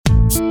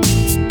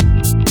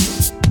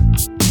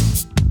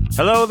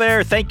Hello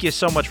there. Thank you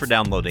so much for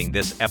downloading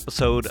this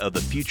episode of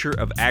the Future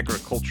of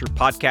Agriculture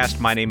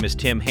podcast. My name is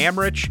Tim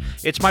Hamrich.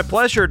 It's my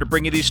pleasure to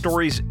bring you these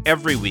stories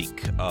every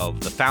week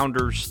of the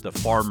founders, the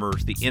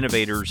farmers, the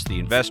innovators, the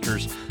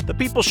investors, the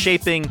people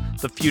shaping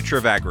the future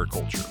of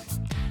agriculture.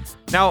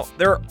 Now,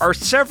 there are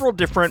several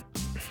different,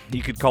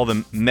 you could call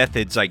them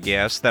methods, I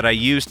guess, that I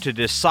use to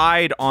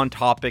decide on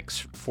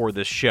topics for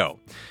this show.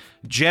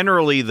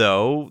 Generally,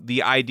 though,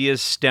 the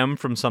ideas stem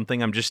from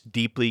something I'm just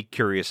deeply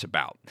curious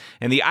about.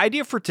 And the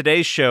idea for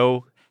today's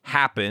show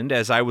happened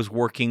as I was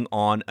working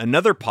on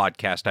another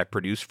podcast I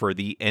produced for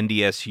the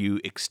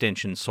NDSU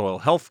Extension Soil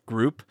Health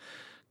Group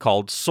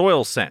called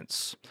Soil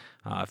Sense.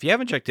 If you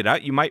haven't checked it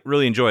out, you might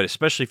really enjoy it,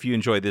 especially if you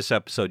enjoy this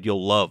episode.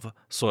 You'll love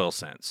Soil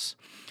Sense.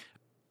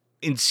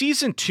 In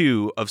season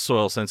 2 of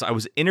Soil Sense, I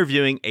was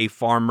interviewing a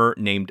farmer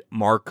named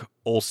Mark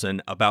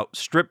Olson about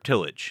strip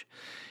tillage.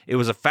 It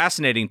was a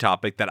fascinating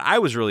topic that I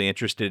was really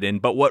interested in,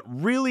 but what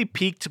really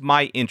piqued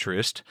my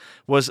interest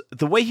was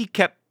the way he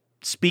kept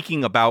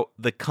speaking about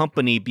the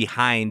company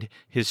behind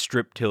his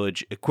strip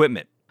tillage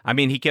equipment. I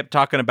mean, he kept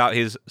talking about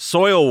his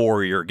Soil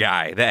Warrior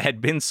guy that had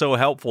been so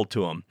helpful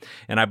to him.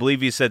 And I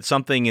believe he said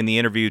something in the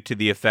interview to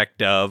the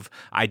effect of,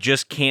 "I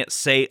just can't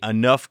say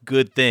enough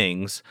good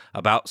things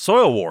about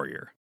Soil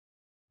Warrior."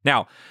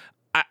 Now,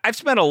 I've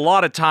spent a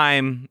lot of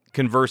time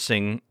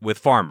conversing with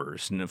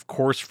farmers, and of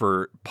course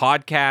for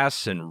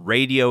podcasts and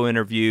radio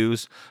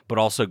interviews, but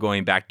also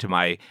going back to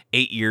my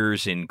 8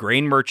 years in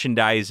grain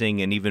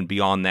merchandising and even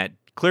beyond that,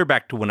 clear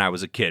back to when I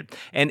was a kid.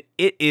 And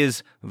it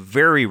is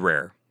very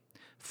rare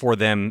for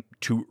them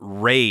to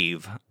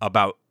rave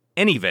about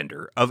any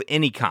vendor of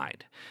any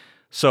kind.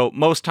 So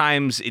most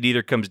times it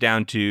either comes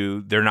down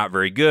to they're not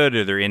very good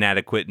or they're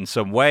inadequate in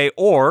some way,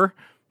 or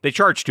they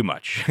charge too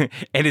much.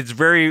 And it's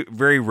very,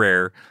 very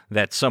rare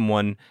that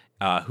someone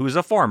who's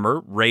a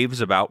farmer raves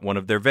about one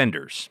of their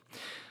vendors.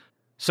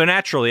 So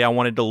naturally, I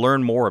wanted to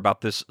learn more about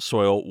this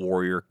Soil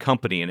Warrior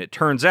company. And it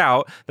turns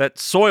out that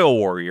Soil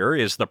Warrior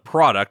is the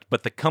product,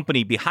 but the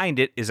company behind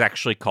it is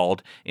actually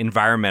called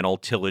Environmental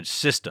Tillage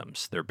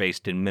Systems. They're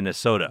based in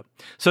Minnesota.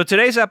 So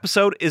today's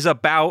episode is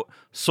about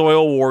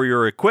Soil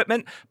Warrior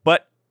equipment,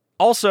 but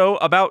also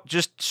about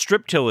just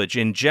strip tillage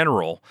in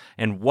general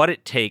and what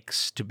it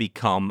takes to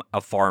become a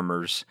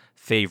farmer's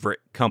favorite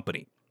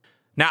company.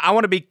 Now, I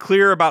want to be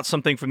clear about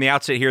something from the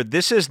outset here.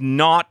 This is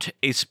not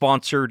a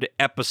sponsored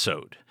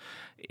episode.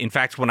 In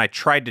fact, when I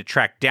tried to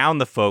track down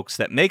the folks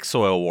that make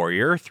Soil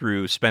Warrior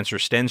through Spencer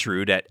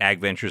Stensrud at Ag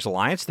Ventures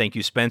Alliance, thank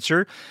you,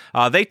 Spencer,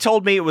 they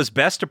told me it was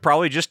best to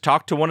probably just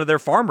talk to one of their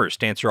farmers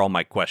to answer all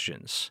my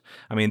questions.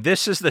 I mean,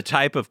 this is the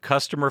type of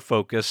customer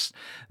focus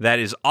that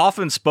is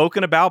often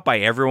spoken about by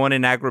everyone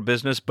in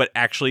agribusiness, but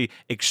actually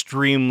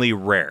extremely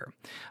rare.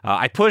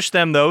 I pushed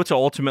them, though, to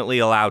ultimately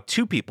allow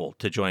two people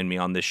to join me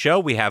on this show.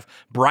 We have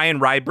Brian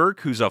Ryberg,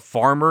 who's a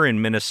farmer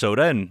in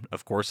Minnesota and,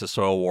 of course, a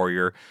Soil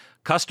Warrior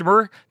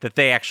customer that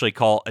they actually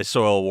call a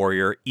Soil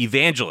Warrior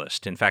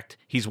evangelist. In fact,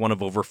 he's one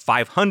of over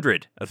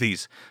 500 of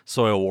these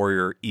Soil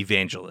Warrior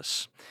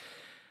evangelists.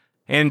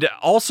 And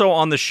also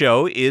on the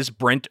show is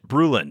Brent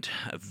Bruland,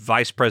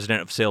 Vice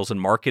President of Sales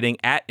and Marketing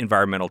at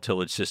Environmental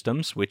Tillage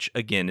Systems, which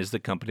again is the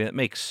company that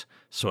makes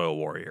Soil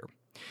Warrior.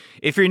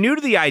 If you're new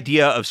to the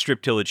idea of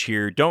strip tillage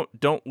here, don't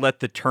let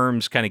the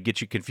terms kind of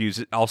get you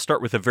confused. I'll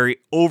start with a very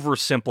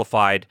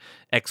oversimplified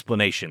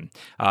explanation.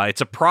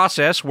 It's a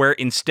process where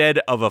instead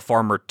of a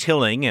farmer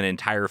tilling an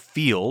entire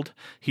field,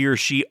 he or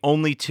she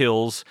only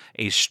tills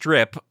a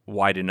strip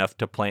wide enough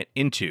to plant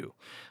into.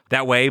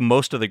 That way,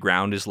 most of the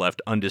ground is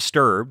left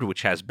undisturbed,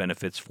 which has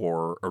benefits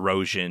for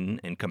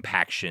erosion and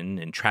compaction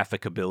and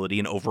trafficability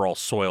and overall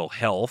soil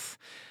health.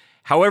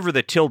 However,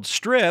 the tilled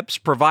strips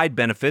provide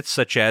benefits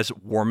such as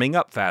warming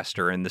up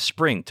faster in the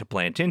spring to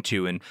plant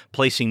into and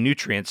placing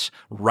nutrients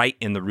right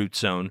in the root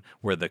zone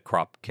where the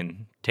crop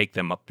can take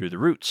them up through the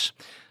roots.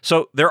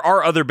 So there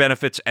are other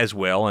benefits as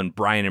well, and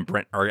Brian and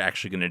Brent are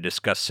actually going to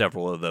discuss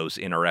several of those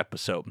in our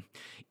episode.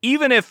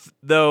 Even if,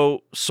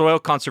 though, soil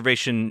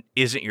conservation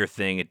isn't your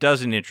thing, it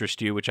doesn't interest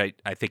you, which I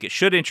think it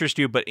should interest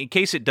you, but in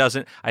case it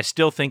doesn't, I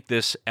still think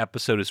this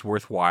episode is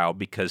worthwhile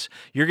because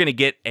you're going to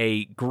get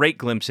a great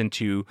glimpse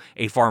into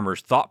a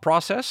farmer's thought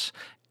process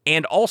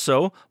and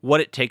also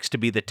what it takes to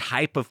be the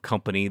type of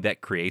company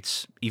that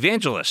creates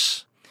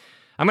evangelists.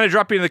 I'm going to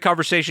drop you into the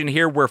conversation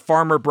here where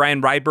farmer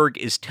Brian Ryberg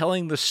is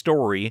telling the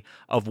story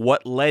of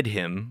what led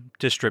him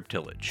to strip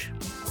tillage.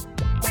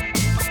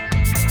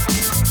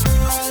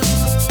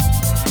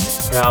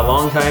 Yeah, a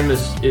long time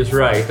is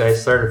right. I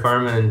started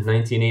farming in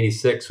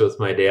 1986 with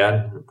my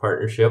dad in a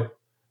partnership.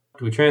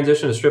 We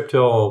transitioned to strip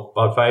till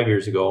about 5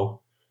 years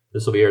ago.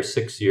 This will be our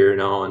 6th year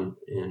now in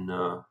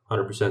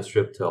 100%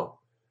 strip till.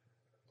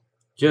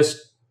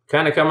 Just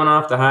kind of coming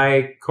off the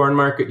high corn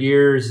market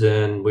years,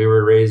 and we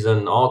were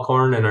raising all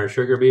corn and our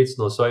sugar beets,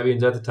 no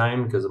soybeans at the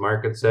time because the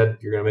market said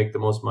you're going to make the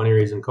most money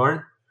raising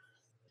corn.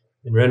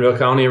 In Renville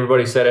County,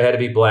 everybody said it had to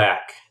be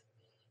black.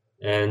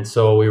 And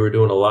so we were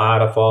doing a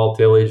lot of fall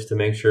tillage to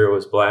make sure it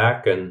was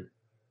black. And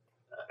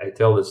I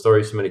tell this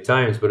story so many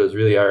times, but it was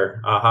really our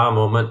aha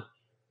moment.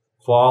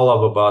 fall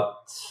of about,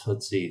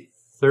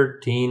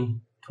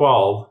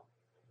 12,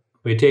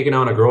 we had taken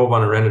on a grove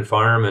on a rented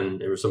farm,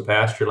 and there was some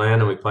pasture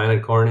land, and we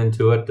planted corn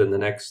into it. And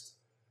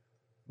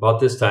about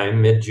this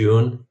time,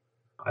 mid-June,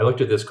 I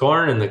looked at this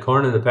corn, and the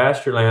corn in the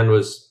pasture land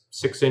was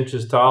 6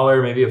 inches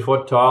taller, maybe a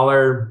foot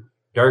taller,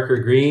 darker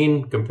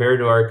green compared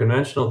to our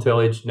conventional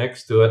tillage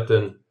next to it.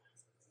 And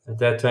at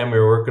that time, we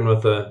were working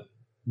with a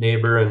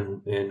neighbor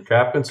and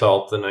crop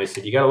consult, and I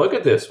said, "You got to look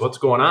at this. What's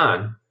going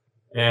on?"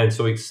 And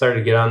so we started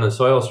to get on the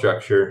soil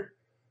structure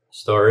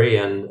story,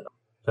 and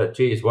thought,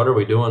 geez, what are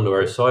we doing to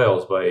our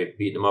soils by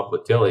beating them up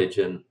with tillage?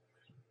 And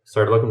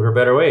started looking for a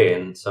better way,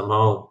 and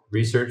somehow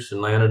researched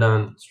and landed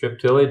on strip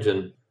tillage,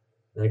 and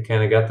that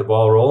kind of got the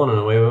ball rolling, and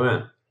away we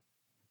went.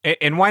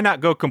 And why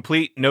not go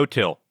complete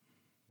no-till?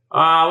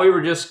 We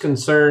were just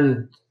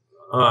concerned,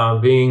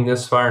 being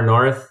this far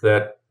north,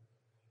 that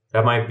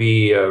might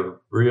be a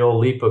real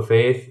leap of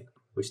faith.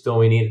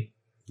 We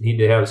need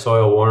to have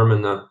soil warm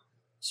in the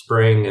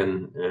spring,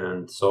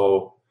 and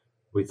so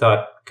we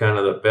thought kind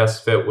of the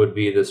best fit would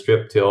be the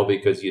strip till,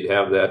 because you'd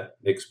have that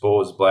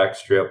exposed black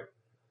strip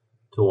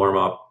to warm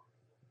up.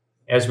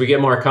 As we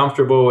get more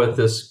comfortable with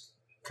this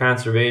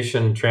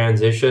conservation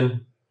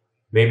transition,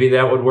 maybe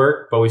that would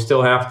work, but we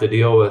still have to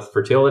deal with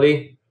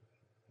fertility.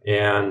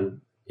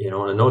 And, in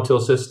a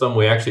no-till system,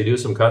 we actually do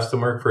some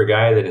custom work for a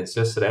guy that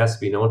insists it has to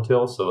be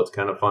no-till, so it's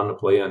kind of fun to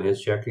play on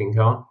his checking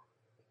account.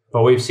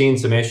 But we've seen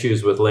some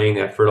issues with laying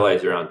that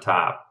fertilizer on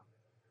top.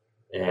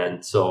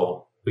 And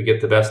so we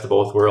get the best of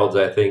both worlds,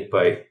 I think,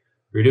 by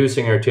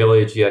reducing our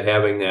tillage, yet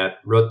having that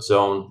root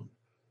zone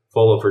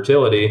full of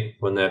fertility.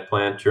 When that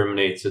plant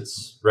germinates,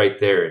 it's right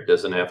there. It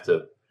doesn't have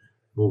to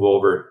move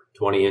over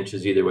 20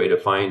 inches either way to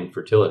find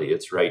fertility.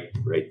 It's right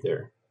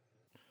there.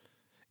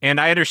 And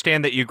I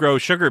understand that you grow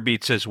sugar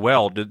beets as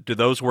well. Do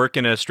those work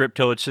in a strip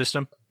tillage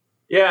system?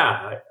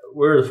 Yeah,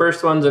 we're the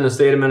first ones in the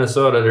state of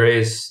Minnesota to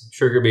raise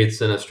sugar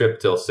beets in a strip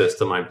till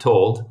system, I'm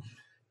told.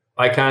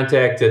 I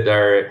contacted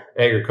our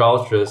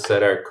agriculturists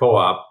at our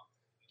co-op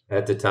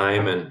at the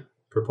time and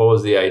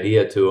proposed the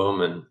idea to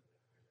them,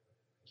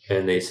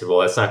 and they said, "Well,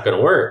 that's not going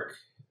to work."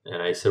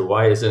 And I said,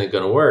 "Why isn't it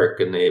going to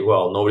work?" And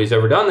nobody's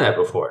ever done that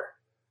before.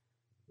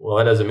 Well,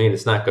 that doesn't mean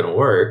it's not going to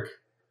work.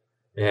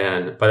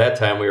 And by that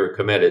time we were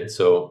committed,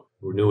 so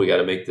we knew we got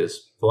to make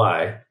this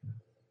fly.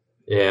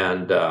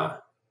 And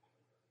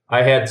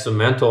I had some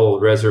mental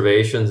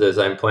reservations as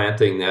I'm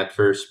planting that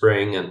first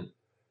spring, and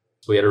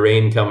we had a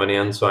rain coming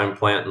in, so I'm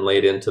planting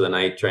late into the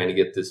night trying to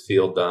get this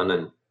field done.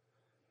 And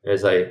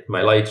as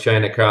my light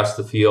shine across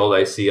the field,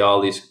 I see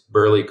all these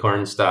burly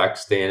corn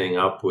stalks standing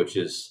up, which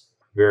is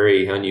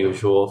very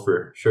unusual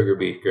for sugar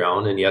beet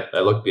ground. And yet I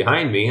look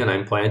behind me and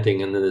I'm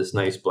planting into this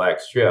nice black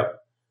strip,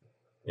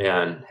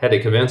 and had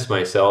to convince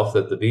myself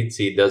that the beet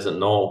seed doesn't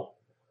know.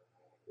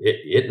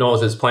 It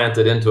knows it's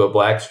planted into a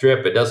black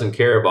strip. It doesn't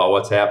care about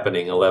what's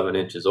happening 11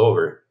 inches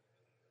over,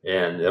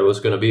 and it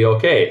was going to be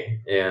okay.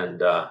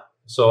 And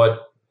so it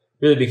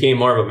really became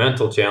more of a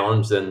mental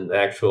challenge than the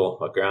actual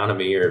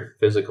agronomy or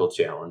physical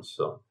challenge.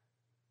 So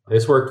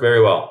this worked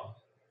very well.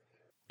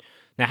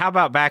 Now, how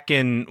about back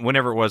in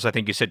whenever it was, I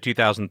think you said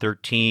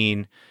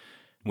 2013,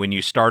 when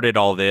you started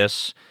all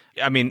this?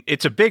 I mean,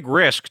 it's a big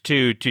risk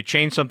to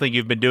change something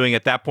you've been doing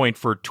at that point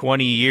for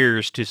 20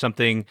 years to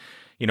something,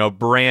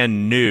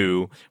 brand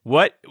new.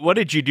 What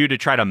did you do to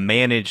try to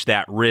manage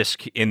that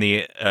risk in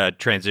the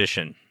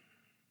transition?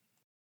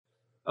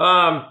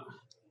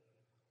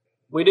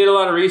 We did a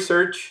lot of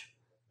research.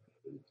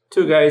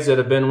 Two guys that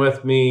have been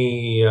with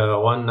me,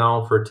 one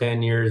now for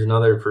 10 years,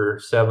 another for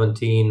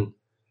 17.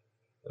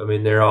 I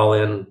mean, they're all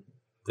in.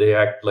 They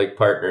act like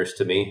partners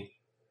to me.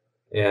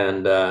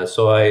 And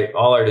so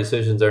all our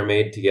decisions are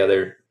made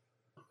together.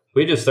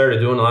 We just started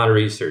doing a lot of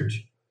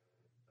research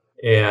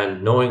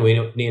and knowing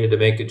we needed to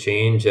make a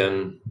change,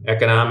 and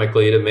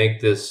economically to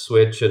make this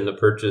switch and to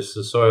purchase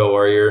the Soil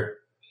Warrior,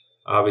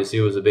 obviously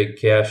it was a big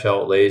cash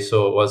outlay.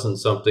 So it wasn't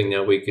something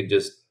that we could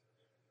just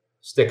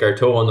stick our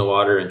toe in the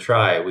water and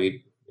try.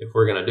 If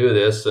we're going to do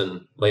this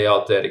and lay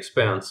out that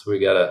expense, we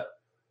got to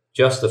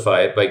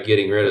justify it by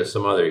getting rid of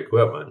some other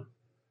equipment.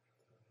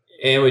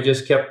 And we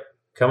just kept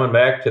coming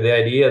back to the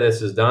idea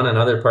this is done in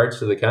other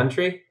parts of the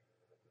country.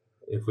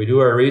 If we do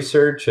our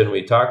research and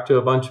we talk to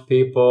a bunch of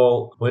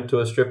people, went to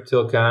a strip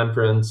till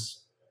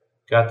conference,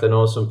 got to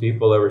know some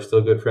people that we're still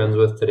good friends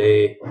with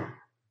today,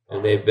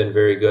 and they've been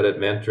very good at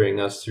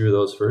mentoring us through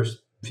those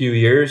first few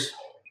years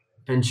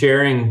and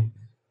sharing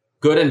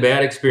good and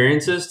bad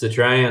experiences to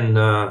try and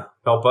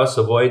help us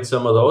avoid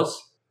some of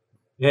those.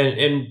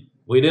 And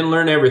we didn't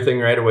learn everything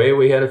right away.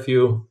 We had a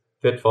few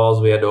pitfalls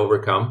we had to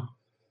overcome,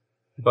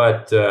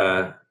 but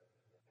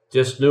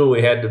just knew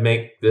we had to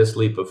make this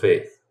leap of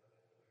faith.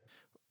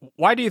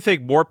 Why do you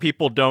think more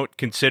people don't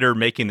consider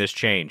making this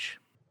change?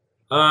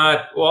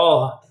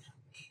 Well,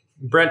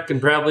 Brent can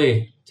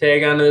probably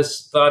tag on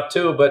this thought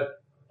too,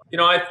 but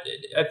I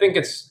think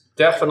it's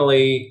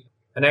definitely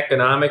an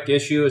economic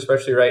issue,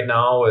 especially right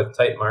now with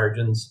tight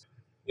margins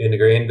in the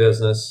grain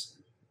business.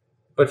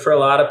 But for a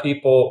lot of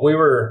people, we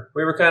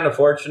were kind of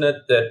fortunate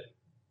that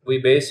we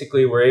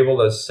basically were able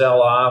to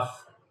sell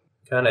off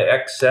kind of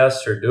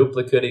excess or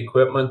duplicate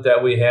equipment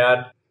that we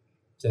had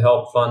to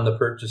help fund the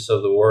purchase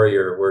of the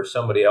Warrior, where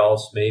somebody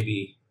else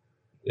maybe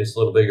is a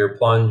little bigger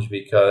plunge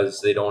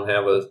because they don't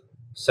have a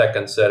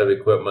second set of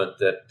equipment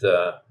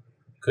that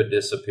could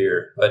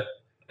disappear. But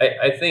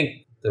I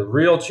think the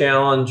real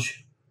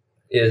challenge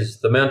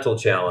is the mental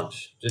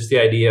challenge, just the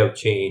idea of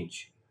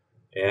change.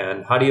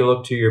 And how do you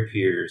look to your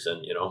peers?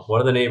 And,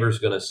 what are the neighbors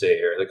going to say?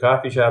 Or the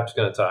coffee shop's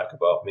going to talk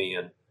about me?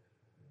 And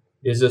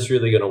is this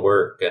really going to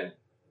work? And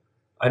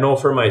I know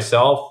for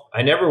myself,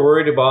 I never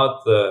worried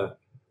about the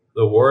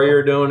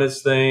Warrior doing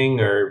its thing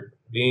or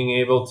being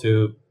able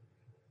to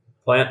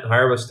plant and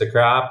harvest the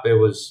crop. It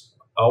was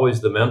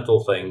always the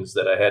mental things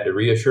that I had to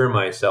reassure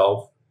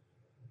myself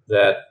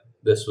that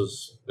this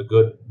was a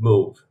good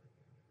move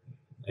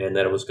and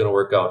that it was going to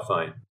work out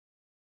fine.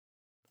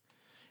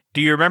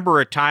 Do you remember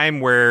a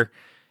time where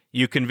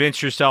you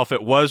convinced yourself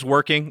it was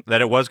working,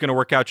 that it was going to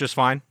work out just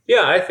fine?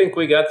 Yeah, I think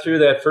we got through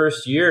that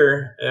first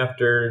year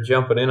after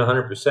jumping in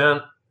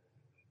 100%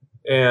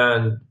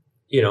 and,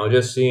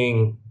 just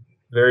seeing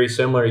very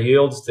similar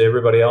yields to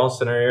everybody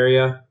else in our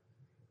area,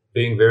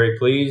 being very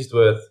pleased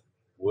with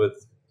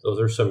those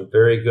are some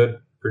very good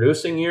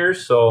producing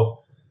years.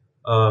 So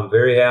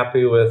very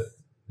happy with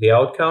the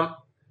outcome.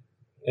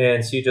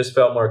 And so you just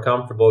felt more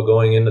comfortable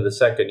going into the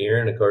second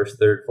year. And of course,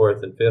 third,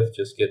 fourth, and fifth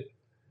just get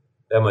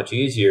that much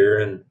easier.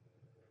 And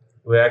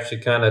we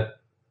actually kind of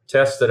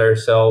tested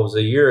ourselves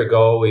a year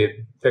ago. We had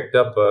picked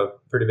up a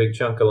pretty big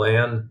chunk of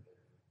land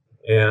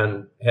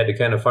and had to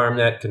kind of farm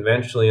that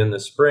conventionally in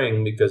the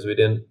spring because we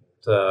didn't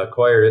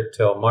acquire it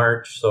till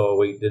March. So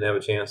we didn't have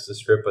a chance to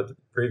strip it the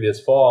previous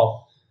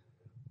fall.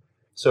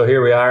 So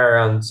here we are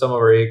on some of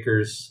our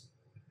acres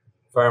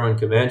farming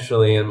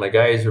conventionally, and my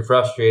guys are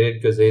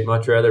frustrated because they'd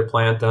much rather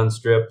plant on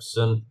strips,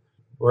 and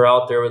we're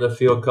out there with a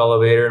field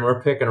cultivator and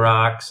we're picking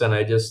rocks. And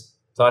I just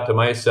thought to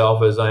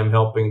myself as I'm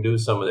helping do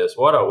some of this,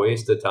 what a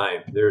waste of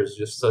time. There's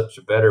just such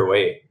a better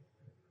way.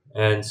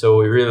 And so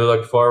we really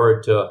look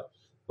forward to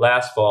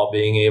last fall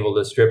being able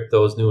to strip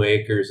those new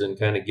acres and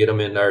kind of get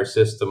them into our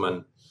system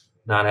and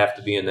not have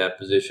to be in that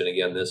position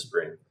again this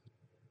spring.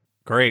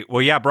 Great.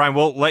 Well, yeah, Brian,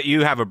 we'll let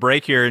you have a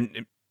break here.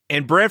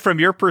 And Brent, from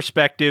your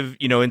perspective,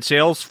 in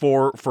sales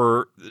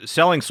for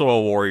selling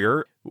Soil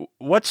Warrior,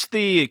 what's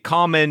the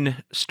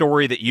common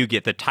story that you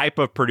get, the type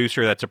of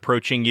producer that's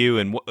approaching you,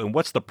 and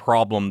what's the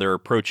problem they're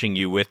approaching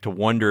you with to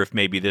wonder if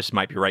maybe this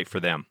might be right for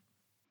them?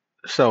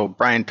 So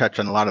Brian touched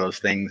on a lot of those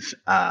things,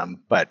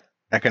 but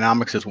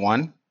economics is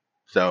one.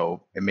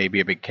 So it may be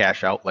a big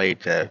cash outlay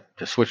to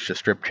switch to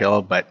strip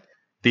till, but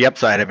the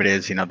upside of it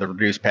is, the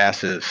reduced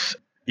passes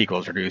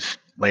equals reduced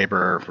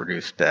labor,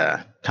 reduced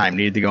time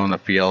needed to go in the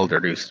field,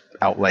 reduced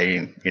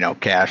outlay,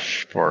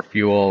 cash for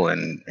fuel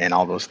and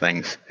all those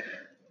things.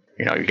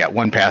 You've got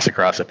one pass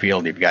across the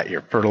field, you've got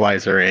your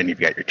fertilizer in, you've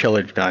got your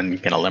tillage done, you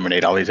can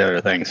eliminate all these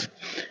other things.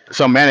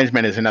 So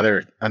management is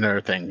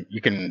another thing.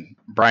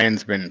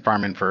 Brian's been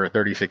farming for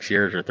 36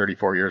 years or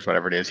 34 years,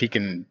 whatever it is. He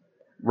can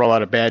roll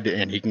out of bed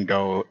and he can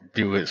go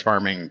do his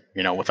farming,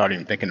 without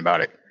even thinking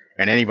about it.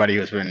 And anybody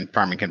who's been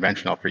farming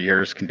conventional for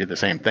years can do the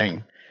same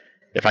thing.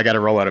 If I got to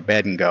roll out of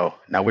bed and go,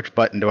 now which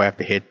button do I have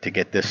to hit to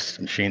get this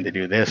machine to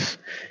do this?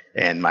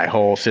 And my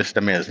whole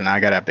system is, and I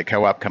got to have the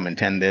co-op come and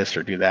tend this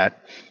or do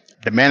that.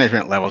 The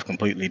management level is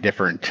completely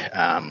different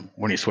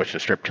when you switch to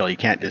strip till. You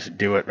can't just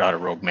do it out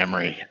of rogue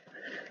memory.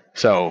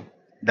 So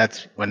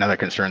that's another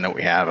concern that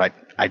we have.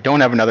 I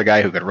don't have another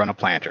guy who could run a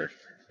planter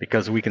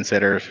because we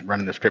consider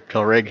running the strip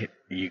till rig,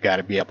 you got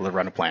to be able to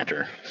run a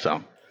planter.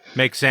 So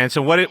makes sense.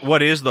 And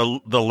what is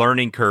the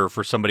learning curve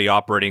for somebody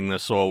operating the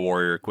Soil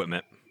Warrior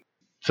equipment?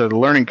 So the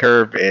learning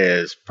curve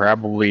is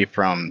probably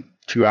from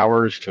 2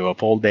 hours to a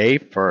full day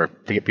to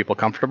get people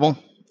comfortable.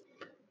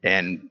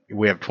 And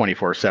we have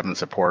 24/7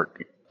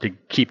 support to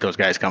keep those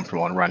guys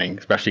comfortable and running,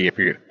 especially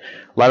a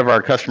lot of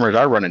our customers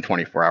are running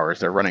 24 hours.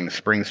 They're running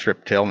spring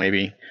strip till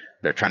maybe.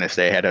 They're trying to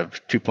stay ahead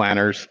of two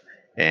planters,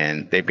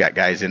 and they've got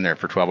guys in there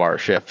for 12-hour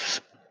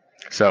shifts.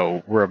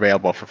 So we're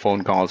available for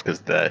phone calls because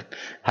the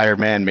hired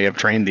man may have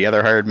trained the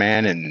other hired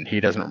man and he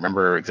doesn't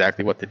remember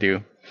exactly what to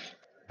do.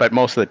 But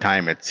most of the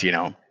time it's,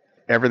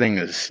 everything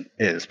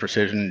is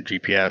precision,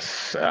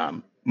 GPS,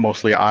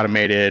 mostly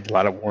automated, a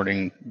lot of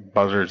warning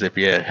buzzers if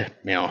you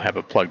have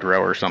a plugged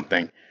row or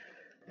something.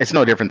 It's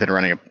no different than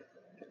running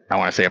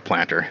a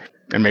planter.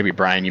 And maybe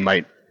Brian, you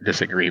might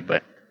disagree,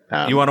 but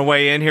you want to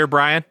weigh in here,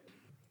 Brian?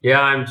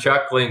 Yeah, I'm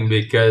chuckling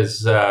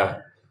because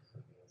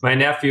my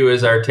nephew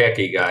is our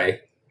techie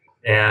guy,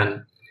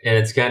 and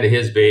it's kind of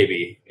his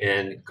baby.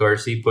 And of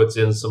course, he puts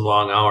in some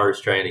long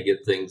hours trying to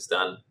get things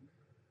done.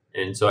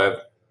 And so I've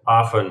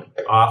often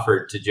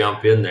offered to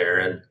jump in there,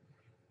 and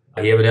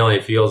he evidently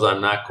feels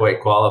I'm not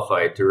quite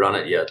qualified to run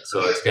it yet. So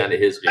it's kind of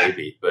his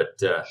baby.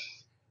 But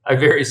I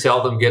very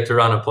seldom get to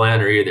run a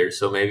planter either.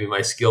 So maybe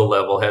my skill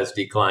level has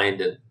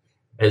declined, and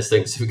as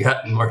things have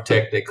gotten more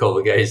technical,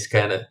 the guys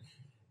kind of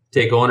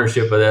take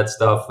ownership of that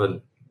stuff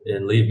and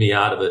leave me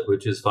out of it,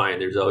 which is fine.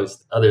 There's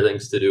always other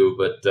things to do.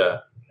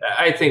 But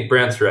I think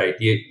Brent's right.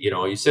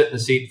 You sit in the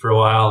seat for a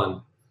while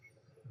and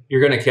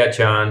you're going to catch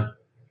on.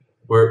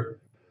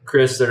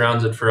 Chris that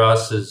runs it for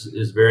us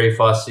is very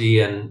fussy,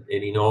 and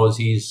he knows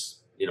he's,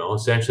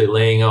 essentially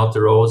laying out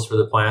the rows for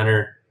the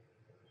planter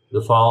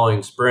the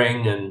following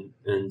spring.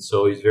 And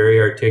so he's very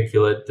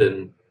articulate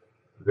and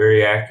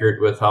very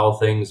accurate with how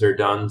things are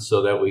done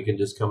so that we can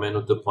just come in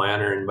with the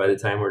planter. And by the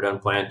time we're done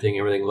planting,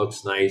 everything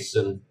looks nice.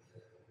 And,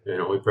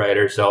 we pride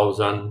ourselves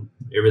on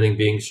everything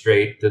being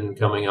straight and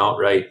coming out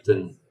right.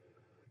 And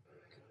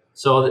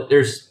so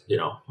there's,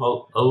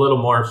 a little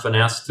more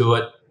finesse to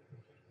it.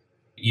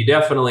 You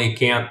definitely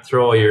can't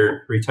throw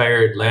your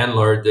retired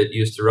landlord that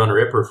used to run a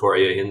ripper for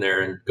you in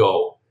there and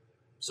go.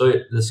 So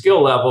the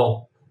skill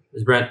level,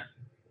 as Brent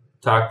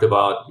talked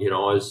about,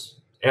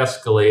 is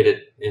escalated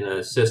in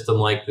a system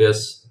like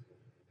this.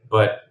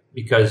 But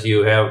because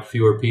you have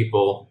fewer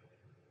people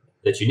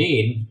that you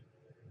need,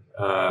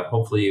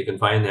 hopefully you can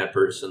find that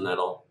person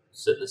that'll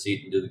sit in the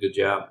seat and do the good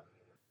job.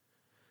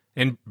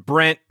 And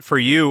Brent, for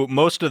you,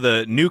 most of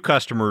the new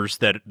customers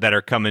that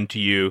are coming to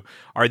you,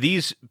 are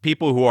these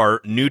people who are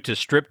new to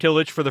strip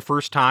tillage for the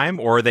first time,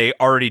 or are they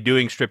already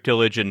doing strip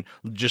tillage and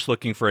just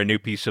looking for a new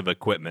piece of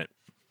equipment?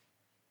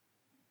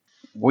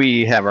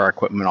 We have our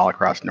equipment all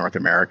across North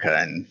America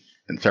and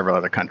several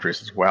other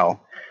countries as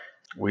well.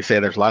 We say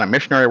there's a lot of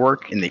missionary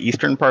work in the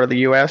eastern part of the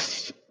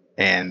U.S.,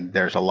 and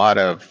there's a lot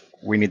of,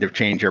 we need to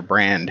change your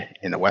brand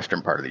in the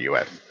western part of the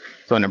U.S.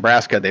 So in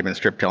Nebraska, they've been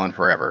strip tilling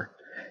forever.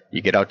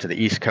 You get out to the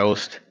East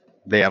Coast,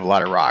 they have a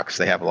lot of rocks.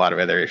 They have a lot of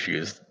other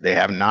issues. They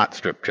have not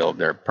strip tilled.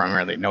 They're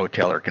primarily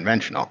no-till or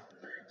conventional.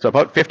 So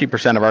about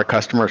 50% of our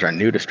customers are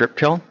new to strip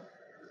till,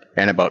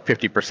 and about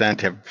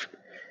 50% have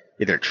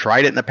either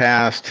tried it in the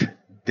past,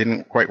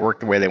 didn't quite work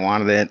the way they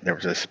wanted it. There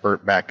was a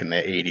spurt back in the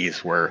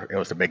 80s where it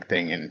was a big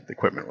thing and the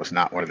equipment was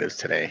not what it is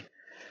today.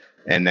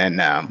 And then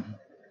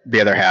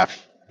the other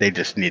half, they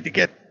just need to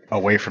get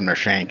away from their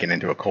shank and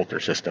into a coulter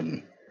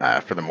system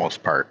for the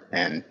most part,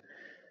 and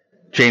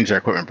change their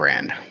equipment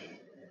brand.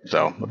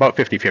 So about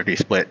 50-50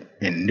 split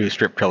in new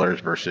strip tillers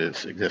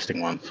versus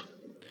existing ones.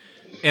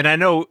 And I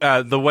know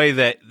the way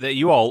that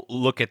you all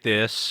look at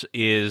this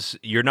is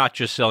you're not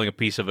just selling a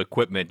piece of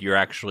equipment, you're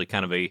actually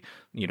kind of a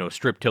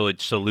strip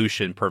tillage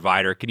solution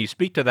provider. Can you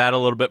speak to that a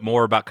little bit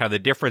more about kind of the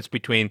difference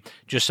between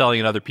just selling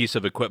another piece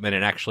of equipment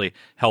and actually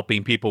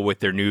helping people with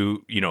their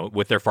new,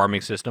 with their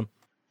farming system?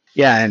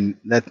 Yeah, and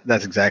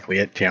that's exactly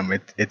it, Tim.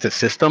 It's a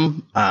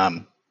system.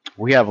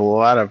 We have a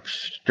lot of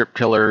strip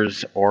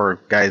tillers or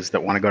guys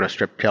that want to go to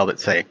strip till that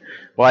say,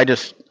 well, I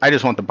just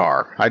want the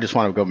bar. I just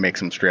want to go make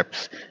some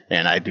strips,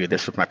 and I do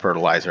this with my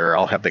fertilizer.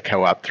 I'll have the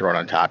co-op throw it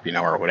on top,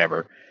 or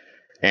whatever.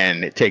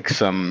 And it takes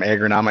some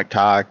agronomic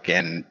talk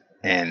and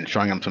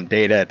showing them some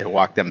data to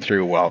walk them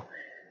through, well,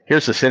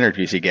 here's the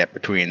synergies you get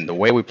between the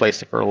way we place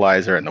the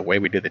fertilizer and the way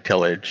we do the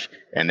tillage.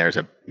 And there's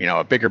a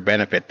bigger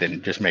benefit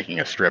than just making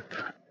a strip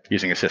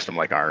using a system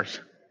like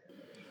ours.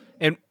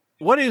 And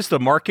what is the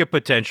market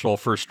potential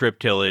for strip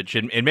tillage?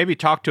 And maybe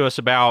talk to us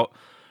about,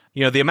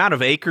 the amount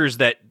of acres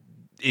that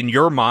in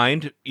your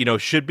mind,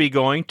 should be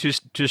going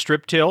to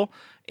strip till,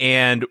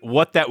 and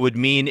what that would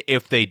mean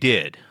if they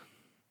did,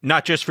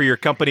 not just for your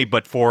company,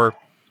 but for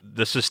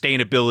the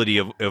sustainability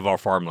of our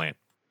farmland.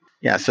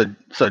 Yeah.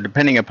 So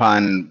depending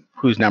upon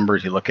whose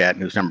numbers you look at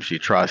and whose numbers you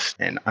trust,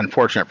 and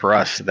unfortunate for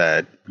us,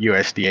 the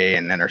USDA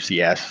and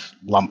NRCS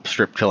lump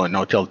strip till and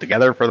no-till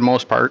together for the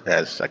most part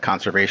as a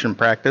conservation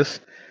practice.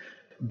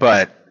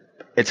 But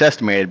it's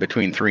estimated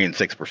between 3 and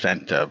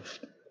 6% of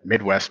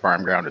Midwest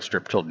farm ground is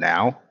strip tilled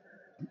now.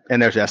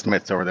 And there's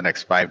estimates over the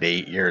next 5 to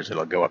 8 years,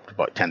 it'll go up to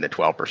about 10 to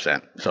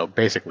 12%. So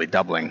basically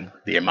doubling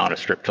the amount of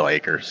strip till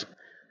acres.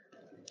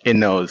 In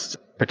those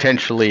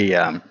potentially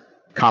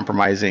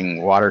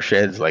compromising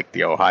watersheds like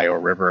the Ohio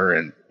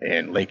River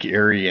and Lake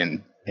Erie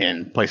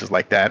and places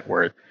like that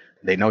where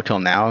they no-till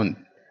now and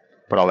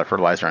put all their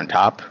fertilizer on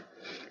top,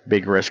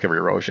 big risk of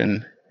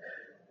erosion.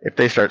 If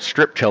they start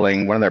strip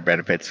tilling, one of their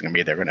benefits is going to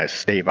be they're going to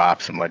stave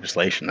off some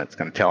legislation that's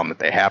going to tell them that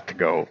they have to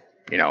go,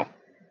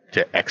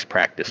 to X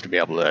practice to be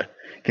able to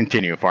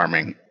continue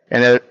farming.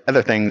 And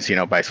other things,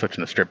 by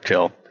switching to strip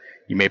till,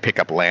 you may pick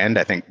up land.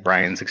 I think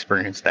Brian's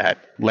experienced that.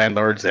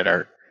 Landlords that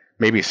are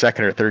maybe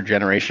second or third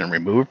generation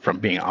removed from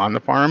being on the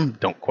farm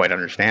don't quite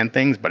understand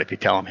things. But if you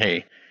tell them,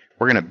 hey,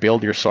 we're going to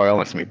build your soil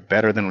and it's going to be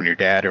better than when your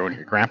dad or when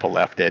your grandpa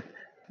left it,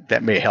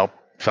 that may help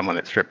someone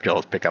that strip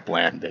tills pick up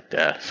land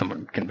that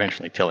someone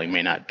conventionally tilling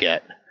may not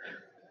get.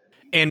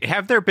 And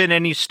have there been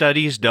any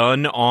studies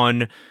done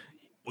on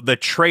the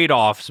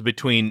trade-offs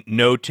between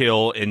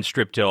no-till and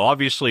strip-till?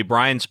 Obviously,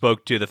 Brian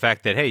spoke to the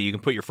fact that, hey, you can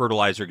put your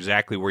fertilizer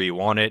exactly where you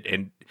want it,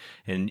 and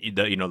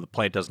the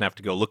plant doesn't have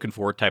to go looking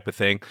for it type of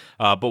thing.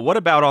 But what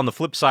about on the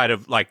flip side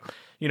of,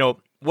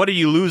 what are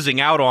you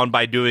losing out on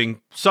by doing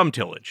some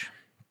tillage?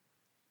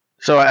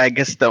 So I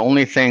guess the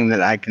only thing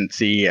that I can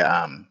see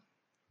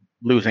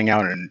losing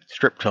out in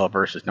strip till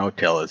versus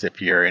no-till is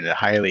if you're in a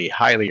highly,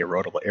 highly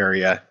erodible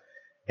area.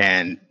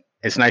 And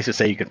it's nice to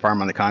say you can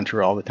farm on the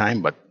contour all the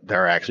time, but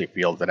there are actually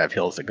fields that have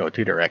hills that go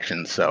two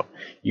directions. So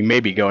you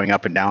may be going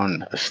up and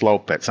down a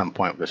slope at some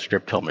point with a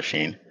strip till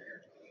machine.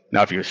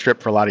 Now, if you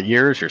strip for a lot of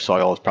years, your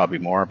soil is probably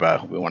more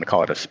of we want to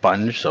call it a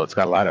sponge. So it's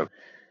got a lot of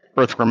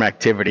earthworm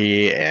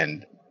activity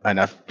and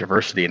enough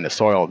diversity in the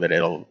soil that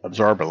it'll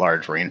absorb a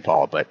large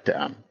rainfall. But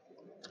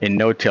in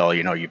no-till,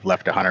 you've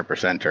left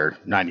 100% or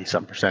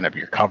 90-some% of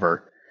your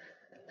cover,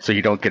 so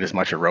you don't get as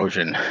much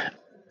erosion.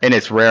 And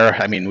it's rare.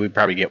 I mean, we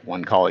probably get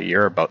one call a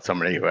year about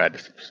somebody who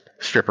had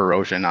strip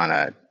erosion on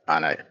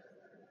a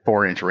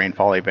 4-inch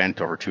rainfall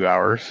event over 2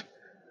 hours.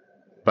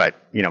 But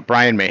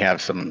Brian may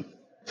have some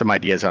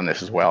ideas on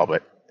this as well.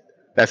 But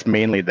that's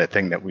mainly the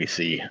thing that we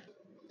see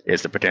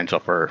is the potential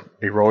for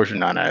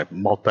erosion on a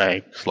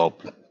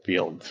multi-slope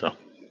field. So,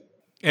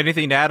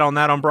 anything to add on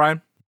that, on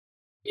Brian?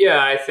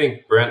 Yeah, I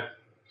think Brent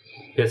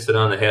hits it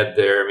on the head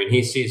there. I mean,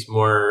 he sees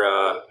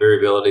more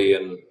variability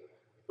in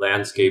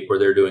landscape where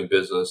they're doing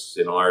business.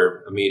 In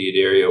our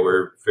immediate area,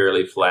 we're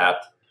fairly flat,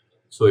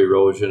 so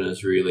erosion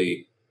is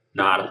really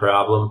not a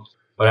problem.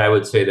 But I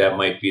would say that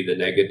might be the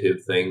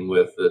negative thing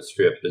with the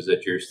strip, is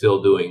that you're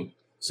still doing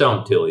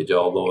some tillage,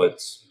 although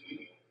it's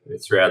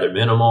rather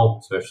minimal,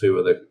 especially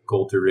with a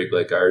coulter rig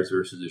like ours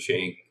versus a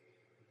shank.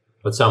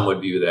 But some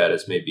would view that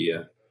as maybe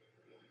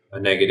a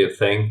negative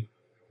thing.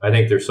 I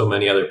think there's so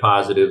many other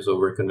positives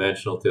over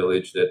conventional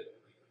tillage that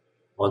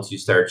once you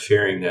start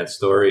sharing that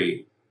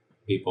story,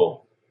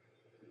 people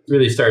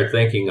really start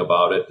thinking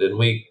about it. And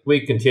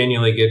we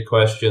continually get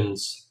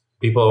questions.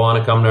 People want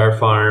to come to our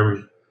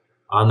farm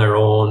on their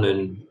own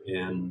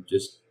and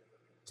just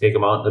take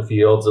them out in the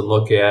fields and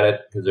look at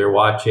it because they're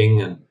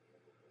watching. And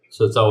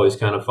so it's always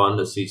kind of fun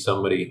to see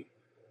somebody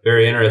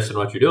very interested in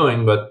what you're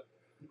doing, but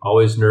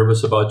always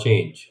nervous about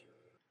change.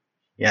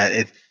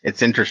 Yeah,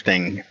 it's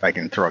interesting. If I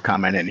can throw a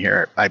comment in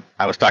here,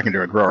 I was talking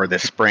to a grower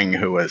this spring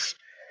who was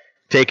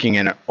taking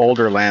an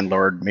older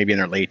landlord, maybe in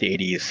their late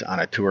 80s, on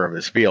a tour of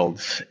his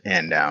fields.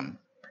 And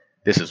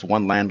this is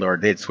one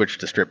landlord. They'd switched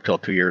to strip till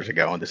 2 years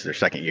ago, and this is their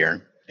second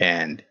year.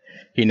 And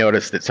he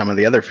noticed that some of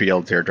the other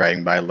fields they were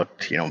driving by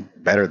looked,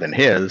 better than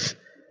his.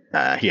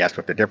 He asked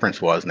what the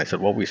difference was, and they said,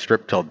 well, we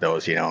strip tilled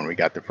those, and we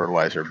got the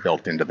fertilizer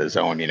built into the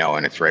zone,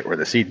 and it's right where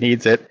the seed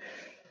needs it.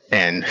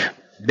 And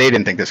they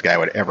didn't think this guy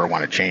would ever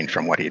want to change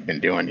from what he'd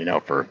been doing,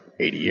 for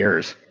 80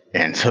 years.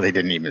 And so they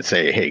didn't even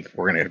say, hey,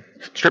 we're going to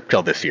strip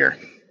till this year.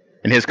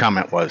 And his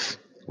comment was,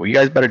 well, you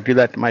guys better do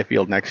that to my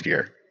field next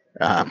year.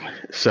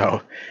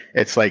 So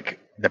it's like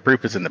the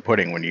proof is in the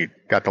pudding when you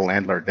got the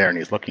landlord there and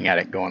he's looking at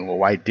it going, well,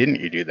 why didn't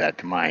you do that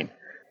to mine?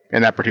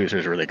 And that producer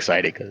is really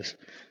excited because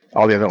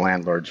all the other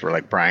landlords were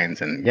like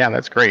Brian's, and yeah,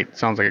 that's great.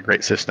 Sounds like a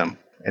great system.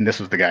 And this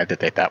was the guy that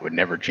they thought would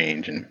never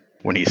change. And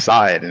when he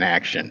saw it in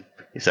action,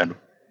 he said,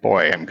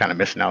 boy, I'm kind of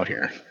missing out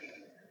here.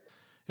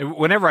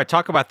 Whenever I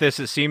talk about this,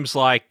 it seems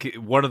like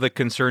one of the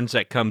concerns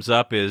that comes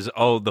up is,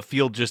 the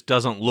field just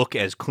doesn't look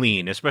as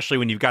clean, especially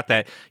when you've got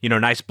that,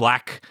 nice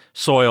black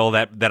soil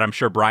that I'm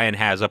sure Brian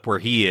has up where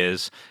he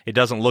is. It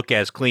doesn't look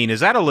as clean. Is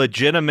that a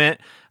legitimate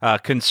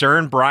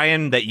concern,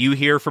 Brian, that you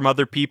hear from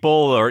other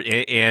people,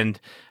 and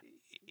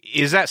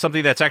is that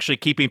something that's actually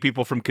keeping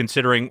people from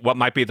considering what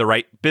might be the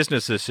right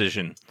business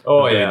decision?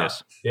 Oh, yeah.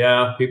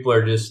 Yeah, people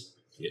are just,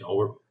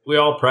 we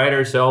all pride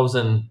ourselves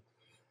in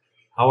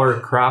how our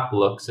crop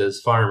looks as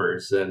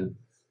farmers. And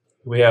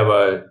we have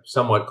a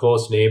somewhat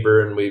close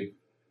neighbor, and we've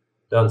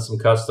done some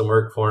custom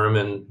work for him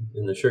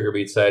in the sugar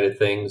beet side of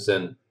things.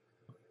 And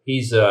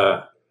he's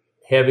a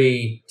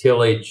heavy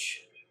tillage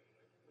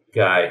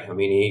guy. I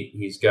mean,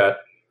 he's got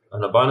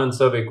an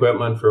abundance of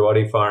equipment for what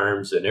he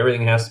farms, and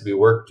everything has to be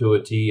worked to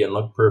a T and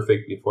look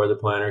perfect before the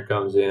planter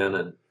comes in,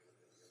 and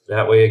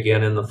that way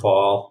again in the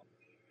fall.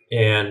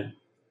 And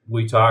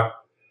we talk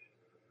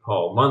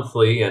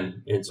monthly,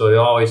 and so they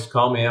always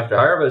call me after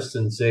harvest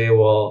and say,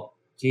 well,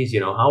 geez,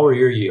 how are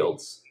your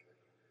yields?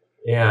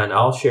 And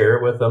I'll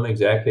share with them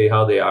exactly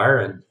how they are,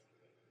 and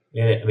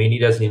I mean, he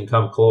doesn't even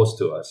come close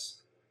to us.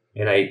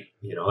 And I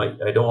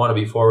don't want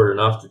to be forward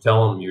enough to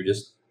tell him you're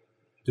just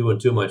doing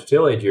too much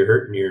tillage, you're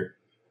hurting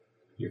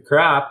your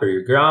crop or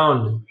your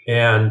ground.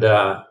 And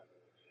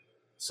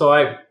so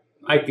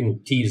I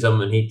can tease him,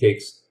 and he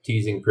takes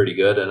teasing pretty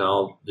good, and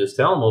I'll just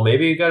tell him, well,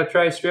 maybe you got to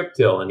try strip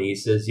till. And he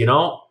says,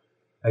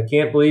 I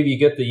can't believe you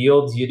get the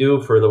yields you do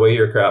for the way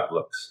your crop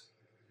looks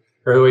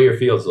or the way your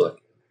fields look.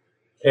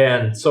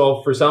 And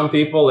so for some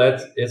people,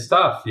 it's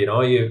tough.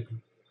 You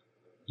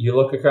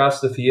look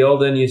across the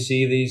field and you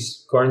see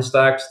these corn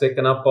stalks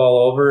sticking up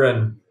all over,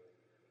 and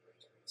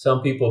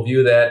some people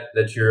view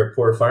that you're a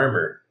poor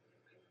farmer.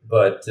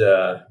 But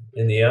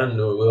in the end,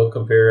 we'll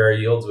compare our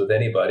yields with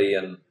anybody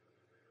and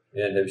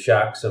have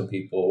shocked some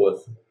people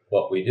with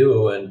what we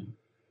do and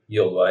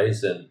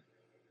yield-wise. And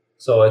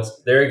so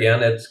it's there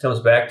again, it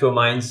comes back to a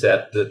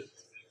mindset that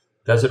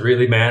doesn't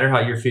really matter how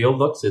your field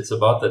looks. It's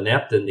about the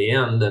net in the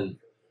end, and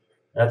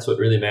that's what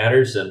really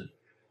matters. And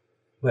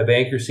my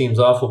banker seems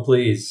awful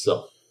pleased.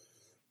 So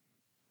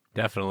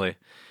definitely.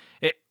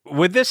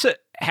 Would this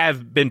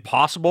have been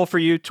possible for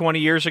you 20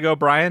 years ago,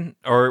 Brian?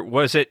 Or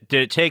did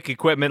it take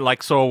equipment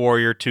like Soil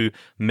Warrior to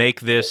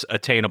make this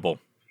attainable?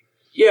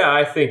 Yeah,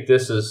 I think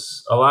this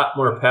is a lot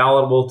more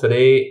palatable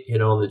today. The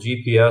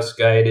GPS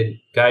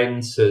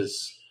guidance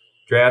has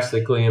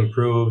drastically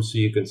improved, so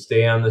you can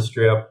stay on the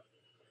strip.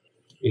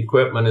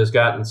 Equipment has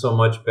gotten so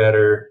much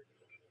better.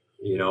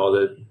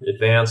 the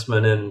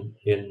advancement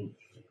in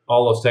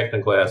all those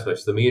technical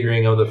aspects. The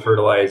metering of the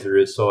fertilizer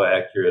is so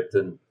accurate,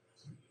 and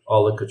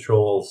all the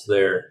controls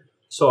there.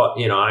 So,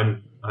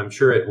 I'm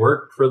sure it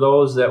worked for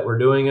those that were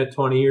doing it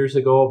 20 years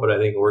ago, but I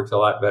think it works a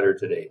lot better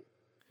today.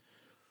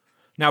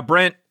 Now,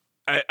 Brent,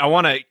 I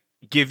want to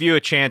give you a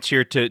chance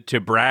here to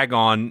brag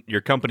on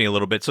your company a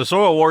little bit. So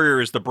Soil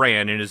Warrior is the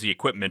brand and is the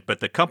equipment, but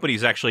the company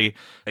is actually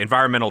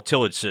Environmental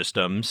Tillage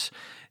Systems.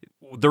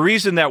 The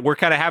reason that we're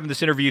kind of having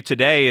this interview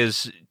today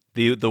is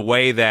the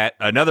way that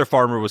another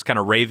farmer was kind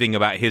of raving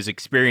about his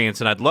experience.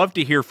 And I'd love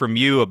to hear from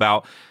you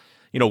about,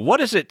 what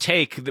does it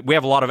take? We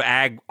have a lot of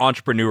ag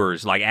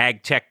entrepreneurs, like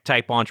ag tech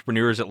type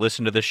entrepreneurs that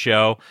listen to this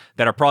show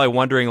that are probably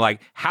wondering, like,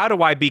 how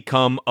do I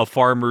become a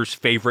farmer's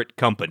favorite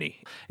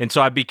company? And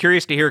so I'd be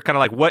curious to hear kind of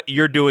like what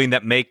you're doing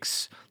that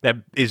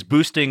is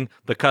boosting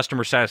the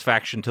customer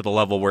satisfaction to the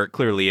level where it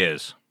clearly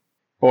is.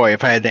 Boy,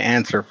 if I had the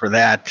answer for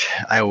that,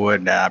 I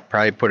would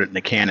probably put it in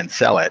a can and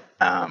sell it.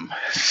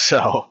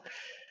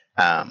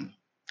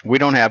 We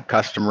don't have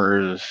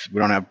customers. We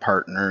don't have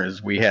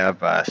partners. We have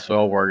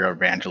Soil Warrior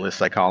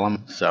evangelists, I call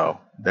them. So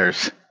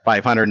there's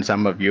 500 and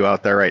some of you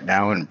out there right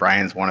now, and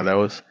Brian's one of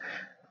those.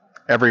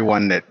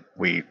 Everyone that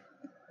we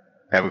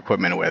have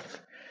equipment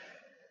with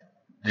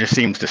just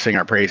seems to sing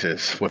our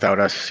praises without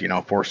us,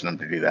 forcing them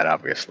to do that,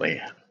 obviously.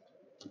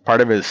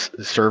 Part of it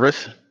is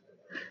service.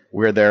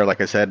 We're there, like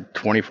I said,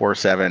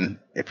 24/7.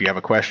 If you have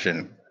a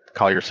question,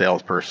 call your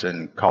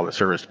salesperson, call the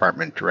service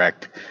department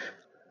direct.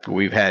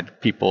 We've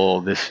had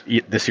people this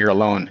year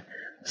alone,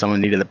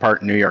 someone needed the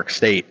part in New York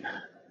State.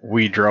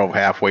 We drove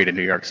halfway to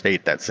New York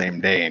State that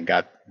same day and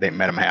they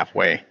met him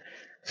halfway.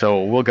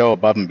 So we'll go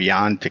above and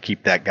beyond to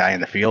keep that guy in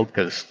the field,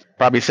 because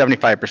probably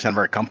 75% of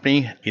our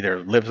company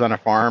either lives on a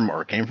farm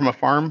or came from a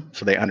farm.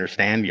 So they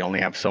understand you only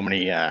have so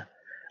many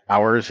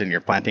hours in your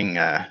planting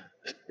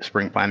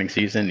spring planting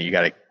season. You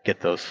got to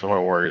get those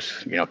soil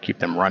warriors, keep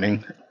them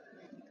running.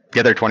 The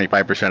other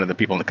 25% of the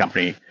people in the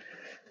company,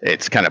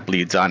 it's kind of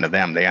bleeds onto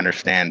them. They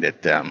understand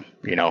that,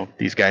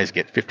 these guys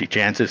get 50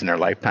 chances in their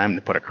lifetime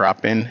to put a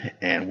crop in,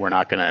 and we're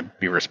not going to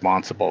be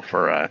responsible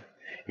for,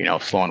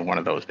 slowing one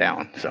of those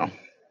down. So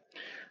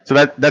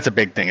that's a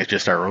big thing. It's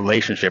just our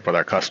relationship with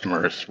our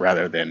customers,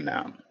 rather than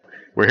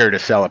we're here to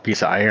sell a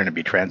piece of iron and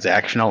be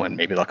transactional, and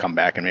maybe they'll come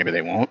back and maybe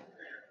they won't.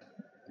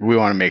 We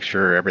want to make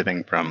sure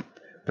everything from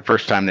the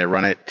first time they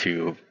run it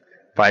to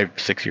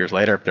 5-6 years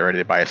later, if they're ready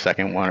to buy a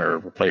second one or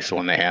replace the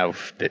one they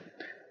have, that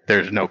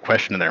there's no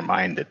question in their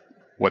mind that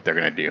what they're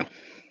going to do.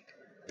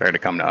 They're going to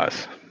come to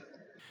us.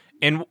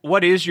 And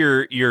what is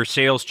your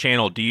sales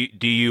channel? Do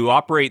you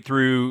operate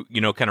through,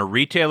 kind of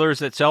retailers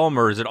that sell them,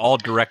 or is it all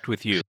direct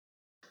with you?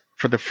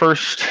 For the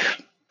first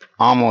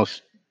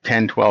almost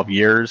 10, 12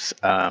 years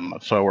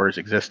of Soil Warrior's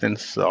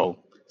existence, so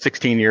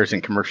 16 years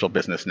in commercial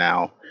business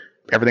now,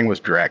 everything was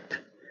direct.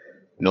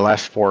 In the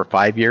last 4 or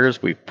 5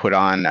 years, we've put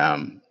on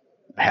a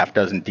half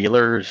dozen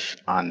dealers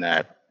on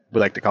we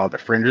like to call it the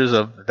fringes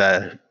of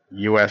the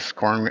U.S.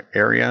 corn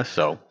area.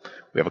 So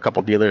we have a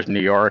couple dealers in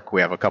New York.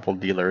 We have a couple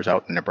dealers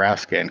out in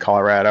Nebraska and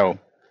Colorado.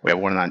 We have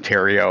one in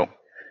Ontario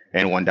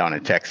and one down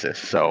in Texas.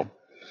 So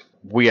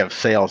we have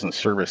sales and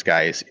service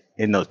guys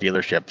in those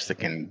dealerships that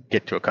can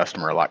get to a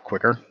customer a lot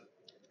quicker.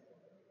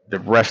 The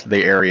rest of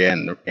the area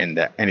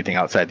and anything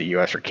outside the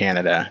U.S. or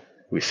Canada,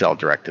 we sell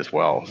direct as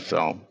well.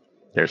 So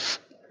there's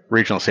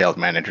regional sales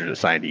managers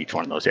assigned to each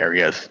one of those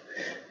areas.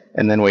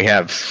 And then we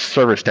have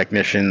service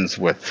technicians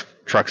with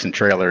trucks and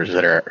trailers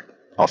that are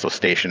also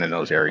stationed in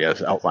those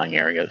areas, outlying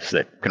areas,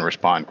 that can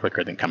respond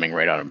quicker than coming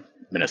right out of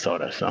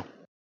Minnesota. So,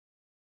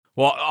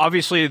 well,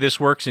 obviously this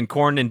works in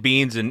corn and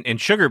beans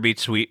and sugar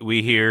beets. We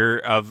hear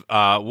of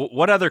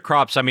what other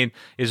crops? I mean,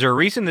 is there a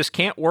reason this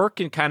can't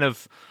work in kind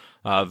of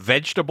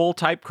vegetable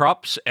type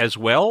crops as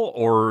well,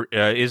 or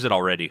is it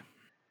already?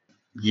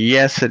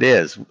 Yes, it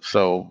is.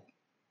 So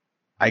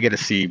I get to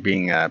see,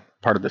 being a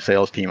part of the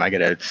sales team, I get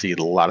to see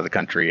a lot of the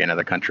country and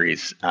other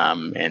countries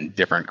and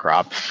different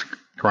crops.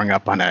 Growing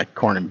up on a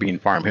corn and bean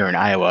farm here in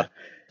Iowa,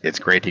 it's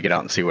great to get out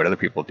and see what other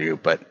people do.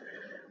 But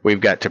we've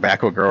got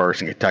tobacco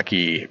growers in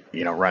Kentucky,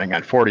 running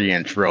on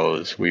 40-inch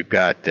rows. We've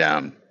got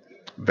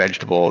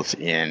vegetables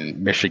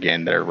in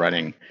Michigan that are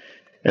running,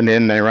 and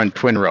then they run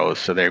twin rows.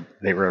 So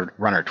they run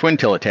our twin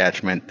till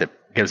attachment that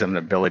gives them the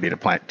ability to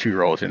plant 2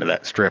 rows into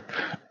that strip.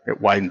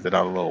 It widens it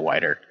out a little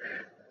wider.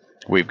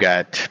 We've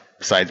got,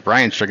 besides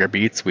Brian's sugar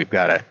beets, we've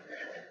got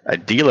a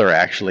dealer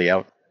actually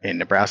out in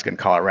Nebraska and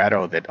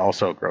Colorado that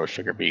also grows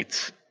sugar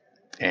beets,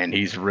 and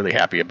he's really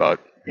happy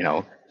about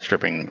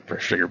stripping for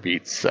sugar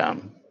beets.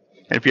 And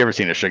if you've ever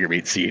seen a sugar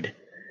beet seed,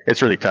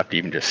 it's really tough to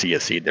even just see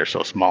a seed. They're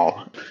so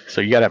small, so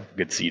you got to have a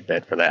good seed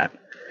bed for that.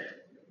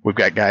 We've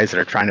got guys that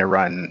are trying to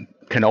run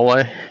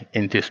canola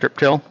into strip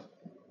till,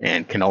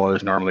 and canola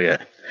is normally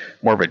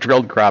more of a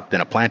drilled crop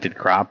than a planted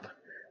crop,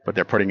 but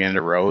they're putting it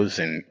into rows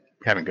and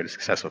having good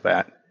success with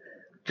that.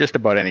 Just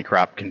about any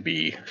crop can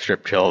be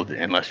strip tilled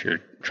unless you're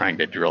trying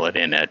to drill it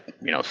in at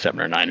 7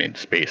 or 9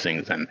 inch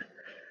spacings, and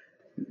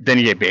then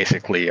you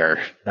basically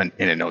are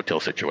in a no-till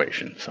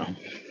situation. So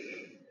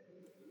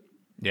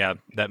Yeah,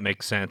 that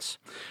makes sense.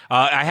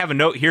 I have a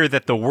note here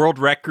that the world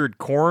record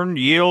corn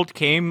yield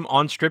came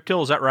on strip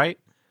till. Is that right?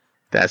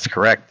 That's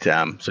correct.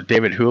 So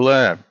David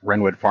Hula,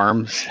 Renwood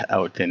Farms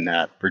out in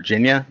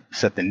Virginia,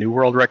 set the new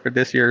world record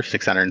this year,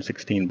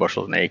 616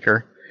 bushels an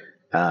acre.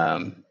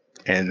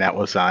 And that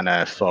was on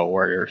a Soil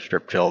Warrior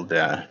strip-tilled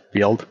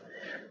field.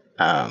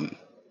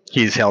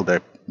 He's held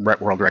a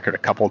world record a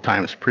couple of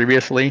times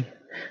previously,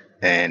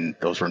 and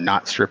those were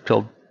not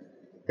strip-tilled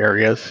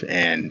areas,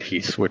 and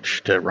he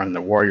switched to run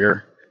the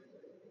Warrior.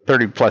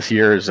 30 plus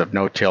years of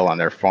no-till on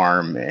their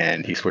farm,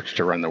 and he switched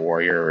to run the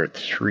Warrior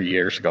 3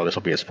 years ago. This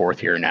will be his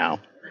fourth year now,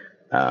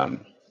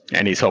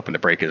 and he's hoping to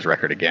break his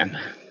record again.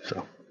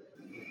 So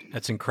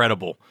that's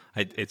incredible.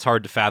 It's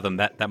hard to fathom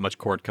that much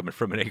corn coming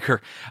from an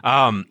acre.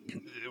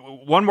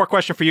 One more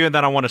question for you, and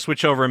then I want to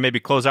switch over and maybe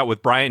close out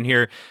with Brian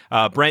here.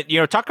 Brent,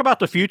 talk about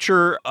the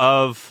future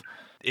of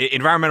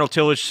environmental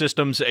tillage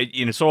systems.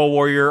 Soil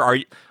Warrior,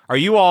 are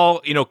you all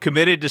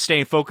committed to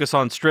staying focused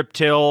on strip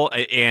till,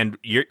 and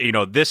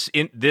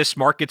this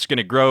market's going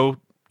to grow,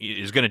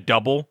 is going to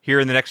double here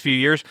in the next few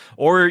years,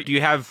 or do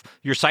you have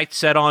your sights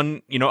set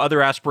on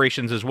other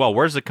aspirations as well?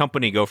 Where does the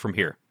company go from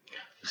here?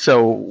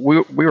 So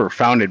we were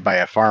founded by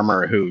a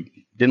farmer who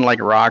didn't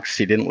like rocks,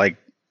 he didn't like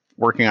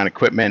working on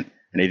equipment,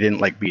 and he didn't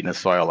like beating the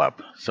soil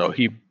up. So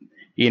he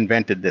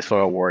invented the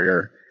Soil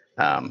Warrior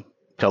to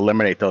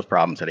eliminate those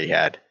problems that he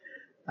had.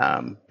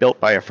 Built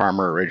by a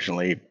farmer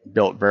originally,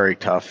 built very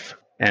tough,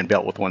 and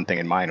built with one thing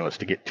in mind, was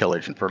to get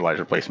tillage and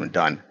fertilizer placement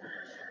done.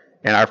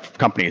 And our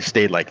company has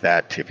stayed like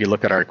that. If you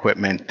look at our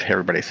equipment,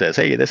 everybody says,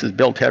 hey, this is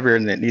built heavier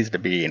than it needs to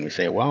be. And we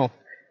say, well,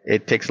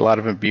 it takes a lot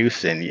of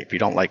abuse, and if you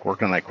don't like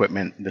working on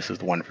equipment, this is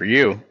the one for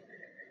you.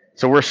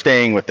 So we're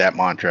staying with that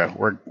mantra.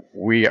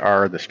 We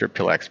are the strip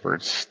till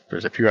experts.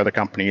 There's a few other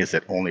companies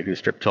that only do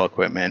strip till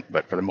equipment,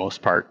 but for the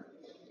most part,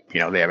 they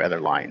have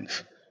other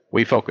lines.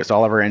 We focus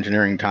all of our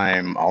engineering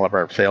time, all of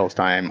our sales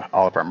time,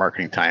 all of our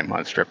marketing time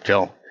on strip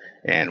till,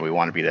 and we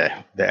want to be the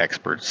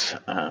experts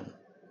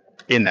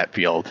in that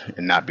field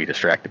and not be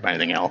distracted by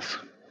anything else.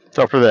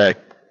 So for the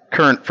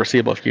current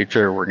foreseeable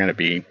future, we're going to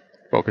be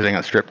focusing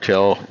on strip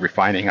till,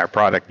 refining our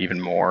product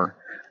even more,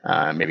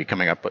 maybe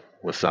coming up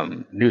with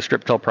some new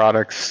strip till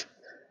products,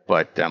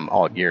 but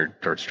all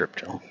geared towards strip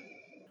till.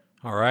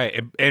 All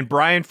right. And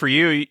Brian, for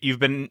you, you've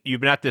been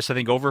at this, I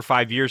think, over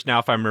 5 years now,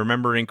 if I'm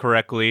remembering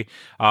correctly.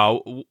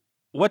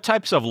 What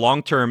types of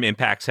long-term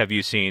impacts have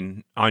you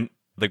seen on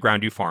the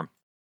ground you farm?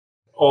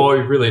 Oh,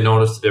 you really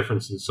noticed the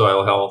difference in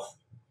soil health.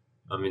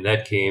 I mean,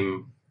 that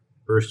came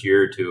first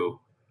year or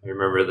two. I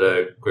remember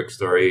the quick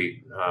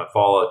story,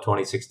 fall of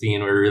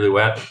 2016, we were really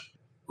wet.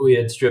 We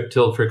had strip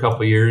tilled for a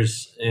couple of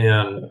years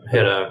and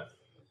had a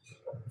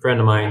friend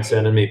of mine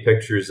sending me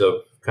pictures of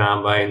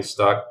combine,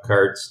 stock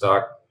carts,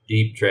 stock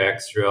deep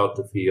tracks throughout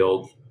the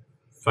field.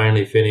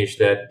 Finally finished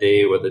that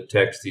day with a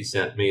text he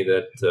sent me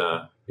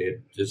that they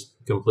just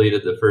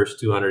completed the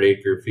first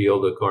 200-acre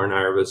field of corn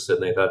harvest,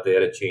 and they thought they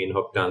had a chain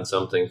hooked on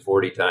something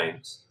 40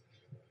 times.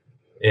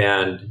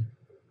 And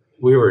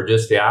we were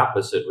just the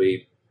opposite.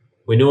 We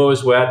knew it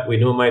was wet. We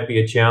knew it might be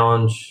a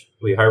challenge.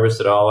 We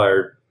harvested all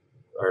our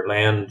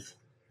land,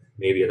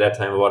 maybe at that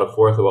time about a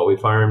fourth of what we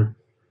farmed.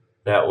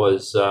 That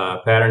was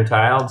pattern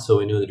tiled, so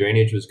we knew the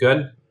drainage was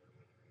good.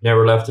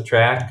 Never left the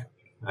track.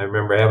 I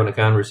remember having a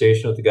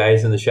conversation with the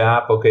guys in the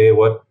shop. Okay,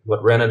 what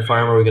rented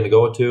farm are we going to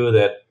go to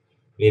that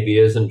maybe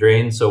isn't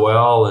drained so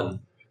well, and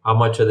how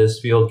much of this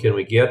field can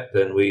we get?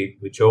 And we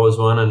chose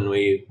one and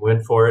we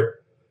went for it.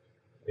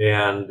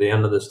 And the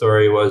end of the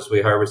story was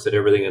we harvested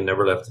everything and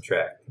never left the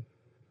track.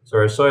 So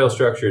our soil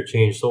structure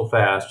changed so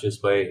fast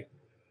just by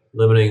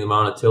limiting the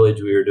amount of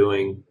tillage we were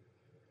doing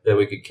that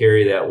we could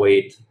carry that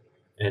weight.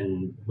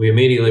 And we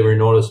immediately were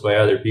noticed by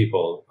other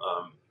people.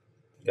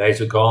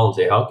 Guys would call and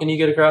say, how can you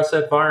get across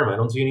that farm? I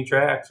don't see any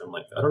tracks. I'm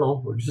like, I don't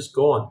know. We're just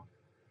going.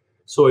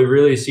 So we've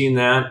really seen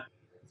that.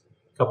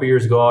 A couple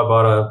years ago, I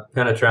bought a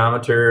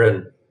penetrometer,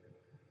 and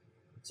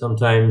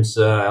sometimes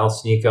I'll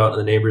sneak out in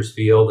the neighbor's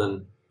field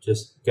and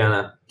just kind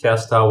of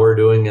test how we're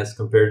doing as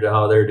compared to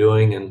how they're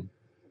doing. And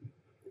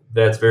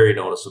that's very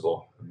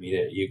noticeable. I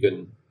mean, you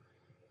can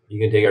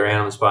take a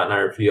random spot in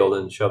our field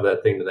and shove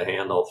that thing to the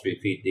handle 3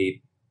 feet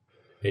deep,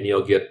 and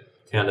you'll get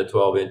 10 to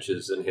 12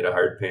 inches and hit a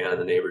hard pan in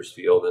the neighbor's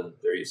field, and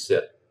there you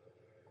sit.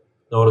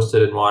 Noticed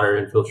it in water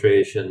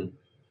infiltration.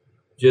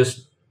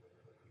 Just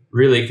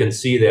really can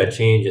see that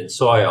change in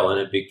soil, and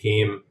it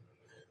became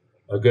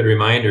a good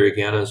reminder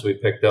again as we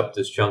picked up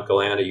this chunk of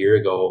land a year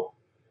ago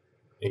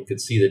and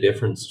could see the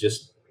difference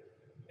just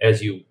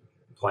as you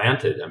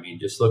planted. I mean,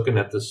 just looking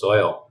at the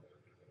soil.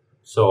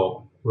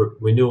 So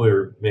we knew we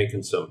were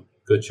making some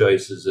good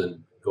choices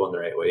and going the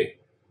right way.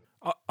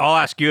 I'll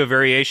ask you a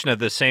variation of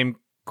the same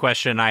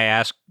question I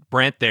asked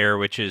Brent there,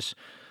 which is,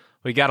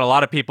 we got a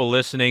lot of people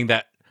listening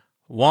that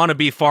want to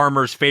be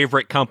farmers'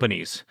 favorite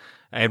companies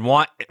and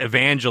want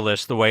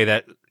evangelists the way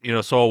that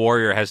Soil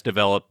Warrior has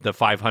developed the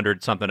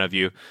 500 something of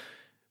you.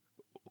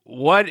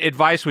 What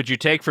advice would you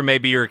take from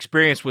maybe your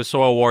experience with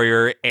Soil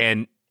Warrior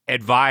and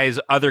advise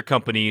other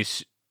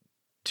companies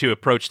to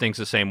approach things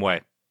the same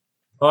way?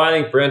 Oh, I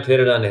think Brent hit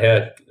it on the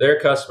head. Their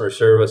customer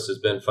service has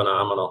been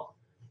phenomenal.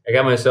 I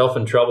got myself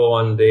in trouble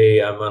one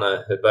day. I'm on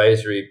an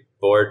advisory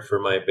board for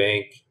my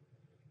bank,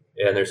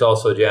 and there's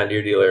also a John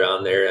Deere dealer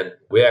on there, and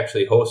we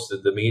actually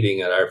hosted the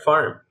meeting at our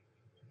farm.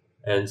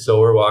 And so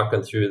we're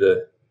walking through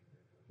the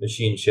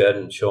machine shed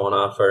and showing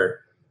off our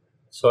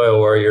Soil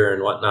Warrior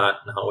and whatnot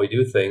and how we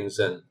do things.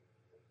 And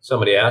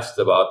somebody asked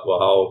about,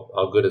 well,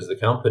 how good is the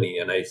company?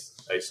 And I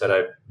said,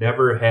 I've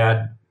never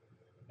had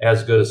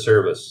as good a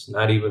service,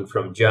 not even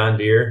from John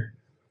Deere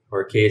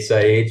or Case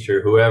IH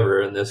or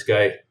whoever. And this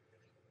guy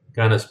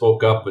kind of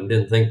spoke up and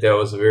didn't think that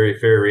was a very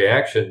fair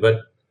reaction, but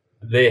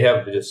they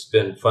have just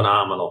been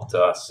phenomenal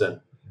to us. And,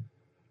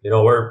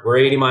 we're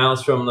 80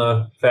 miles from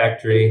the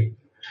factory,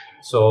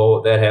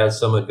 so that has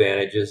some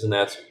advantages, and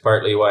that's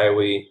partly why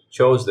we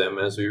chose them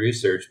as we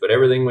researched. But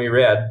everything we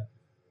read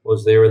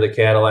was they were the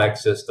Cadillac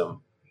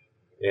system,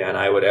 and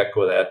I would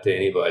echo that to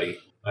anybody.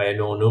 I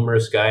know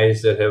numerous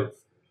guys that have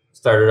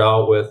started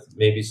out with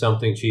maybe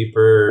something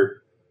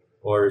cheaper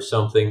or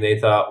something they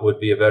thought would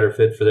be a better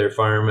fit for their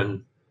farm,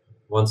 and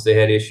once they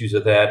had issues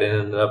with that and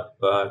ended up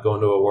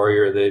going to a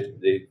Warrior,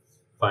 they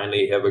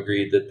finally have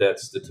agreed that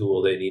that's the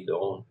tool they need to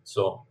own.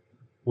 So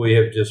we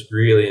have just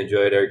really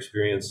enjoyed our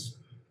experience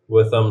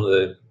with them.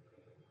 The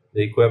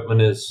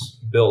equipment is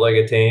built like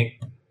a tank.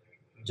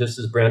 Just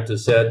as Brent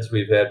has said,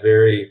 we've had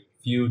very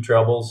few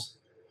troubles.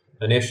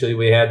 Initially,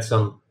 we had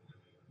some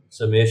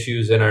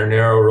issues in our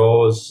narrow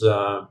rows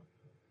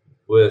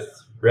with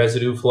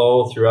residue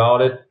flow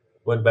throughout it.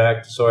 Went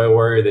back to Soil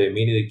Warrior. They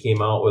immediately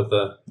came out with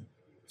a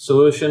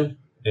solution,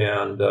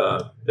 and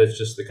that's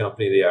just the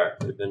company they are.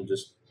 They've been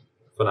just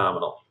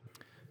phenomenal.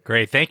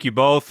 Great. Thank you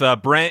both.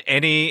 Brent,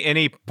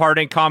 any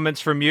parting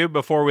comments from you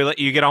before we let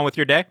you get on with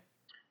your day?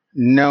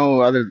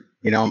 No other,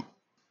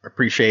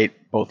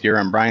 appreciate both your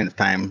and Brian's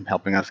time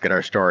helping us get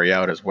our story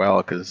out as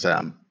well, because,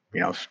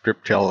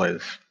 strip till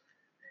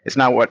it's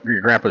not what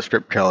your grandpa's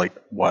strip till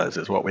was,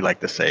 is what we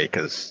like to say,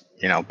 because,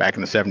 back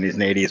in the 70s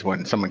and 80s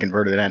when someone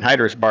converted an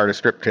anhydrous bar to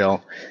strip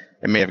till,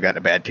 it may have gotten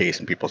a bad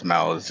taste in people's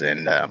mouths.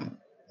 And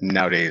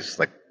nowadays,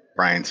 like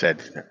Brian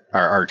said,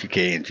 our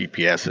RTK and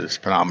GPS is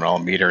phenomenal.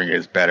 Metering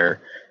is better.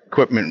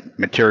 Equipment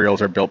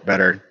materials are built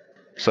better.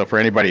 So for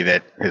anybody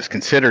that has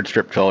considered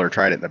strip till or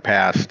tried it in the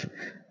past,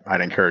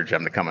 I'd encourage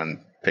them to come and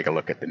take a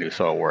look at the new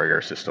Soil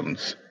Warrior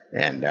systems.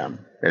 And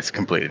it's a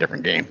completely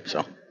different game.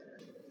 So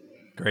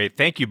great.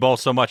 Thank you both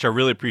so much. I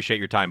really appreciate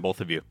your time,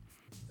 both of you.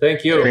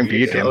 Thank you. Same to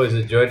you, Tim. I always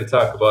enjoyed to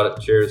talk about it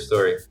and share the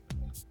story.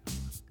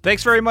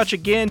 Thanks very much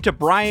again to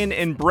Brian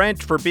and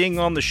Brent for being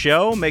on the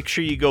show. Make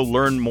sure you go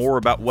learn more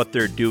about what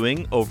they're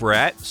doing over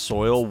at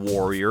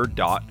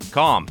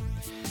soilwarrior.com.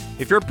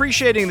 If you're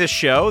appreciating this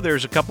show,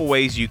 there's a couple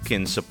ways you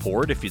can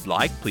support. If you'd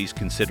like, please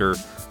consider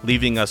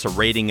leaving us a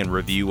rating and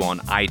review on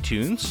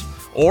iTunes,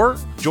 or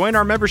join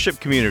our membership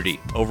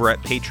community over at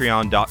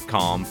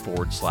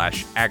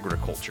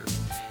patreon.com/agriculture.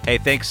 Hey,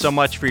 thanks so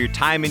much for your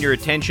time and your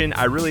attention.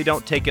 I really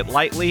don't take it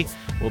lightly.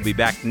 We'll be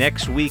back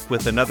next week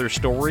with another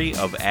story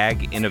of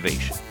ag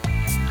innovation.